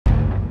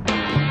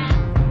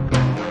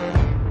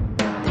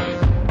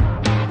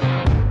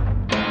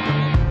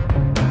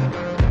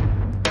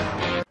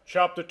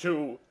Chapter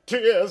 2,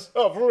 Tears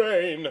of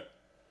Rain.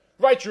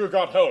 Raichuru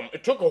got home.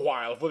 It took a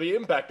while for the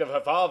impact of her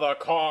father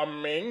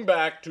coming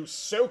back to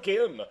soak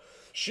in.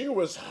 She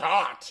was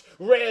hot,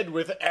 red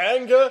with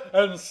anger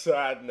and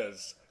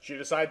sadness. She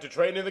decided to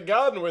train in the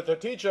garden with her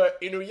teacher,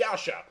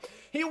 Inuyasha.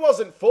 He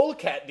wasn't full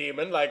cat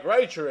demon like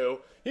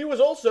Raichuru. He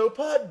was also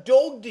part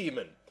dog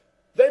demon.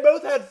 They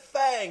both had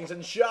fangs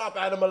and sharp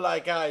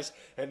animal-like eyes,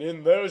 and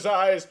in those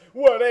eyes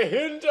was a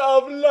hint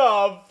of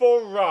love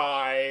for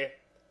Rai.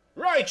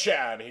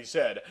 "Rai-chan," he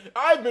said,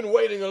 "I've been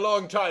waiting a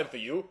long time for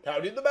you. How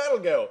did the battle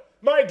go?"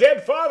 "My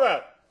dead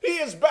father! He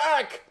is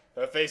back!"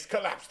 Her face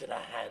collapsed in her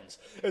hands,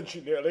 and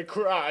she nearly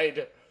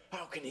cried.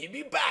 "How can he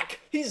be back?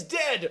 He's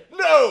dead!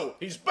 No!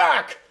 He's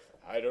back!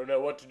 I don't know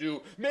what to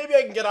do. Maybe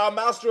I can get our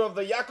master of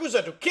the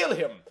Yakuza to kill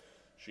him."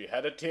 She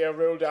had a tear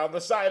roll down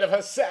the side of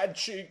her sad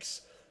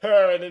cheeks.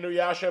 Her and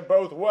Inuyasha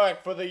both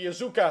worked for the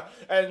Yakuza,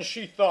 and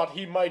she thought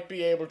he might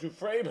be able to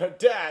frame her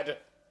dad.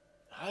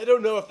 "I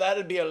don't know if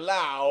that'd be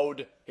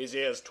allowed." His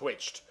ears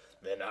twitched.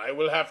 "Then I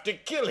will have to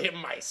kill him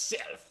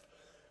myself."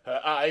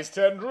 Her eyes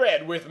turned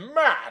red with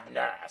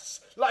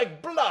madness,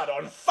 like blood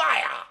on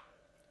fire.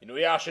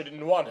 Inuyasha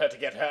didn't want her to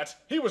get hurt.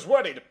 He was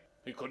worried.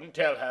 He couldn't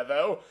tell her,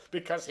 though,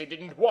 because he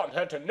didn't want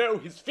her to know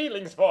his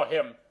feelings for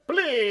him.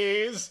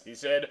 "Please," he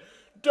said,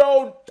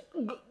 "don't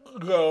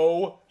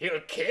go.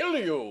 He'll kill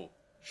you."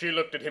 She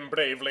looked at him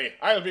bravely.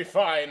 "I'll be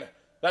fine."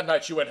 That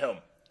night she went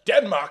home.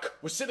 Denmark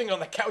was sitting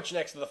on the couch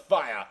next to the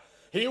fire.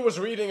 He was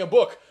reading a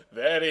book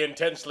very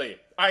intensely.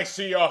 "I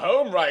see you're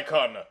home,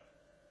 Raikon."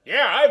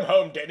 "Yeah, I'm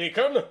home,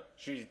 Dennikon,"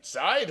 she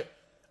sighed.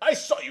 "I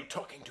saw you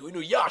talking to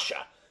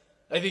Inuyasha.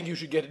 I think you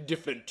should get a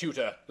different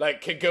tutor,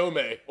 like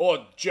Kagome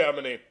or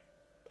Germany.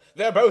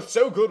 They're both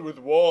so good with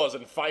wars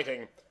and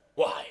fighting."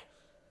 "Why?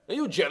 Are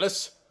you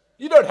jealous?"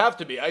 "You don't have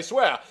to be, I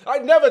swear.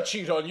 I'd never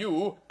cheat on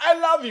you. I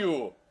love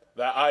you."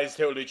 Their eyes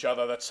told each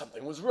other that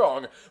something was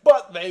wrong,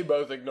 but they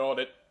both ignored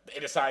it. They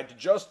decided to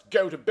just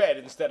go to bed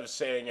instead of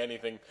saying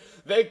anything.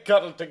 They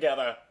cuddled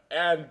together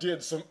and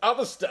did some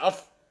other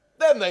stuff.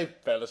 Then they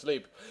fell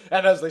asleep.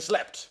 And as they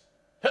slept,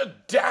 her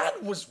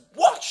dad was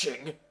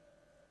watching.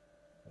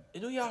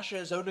 Inuyasha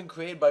is owned and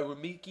created by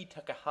Rumiki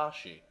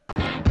Takahashi.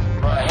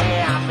 Well,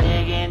 hey, I'm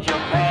big in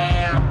Japan.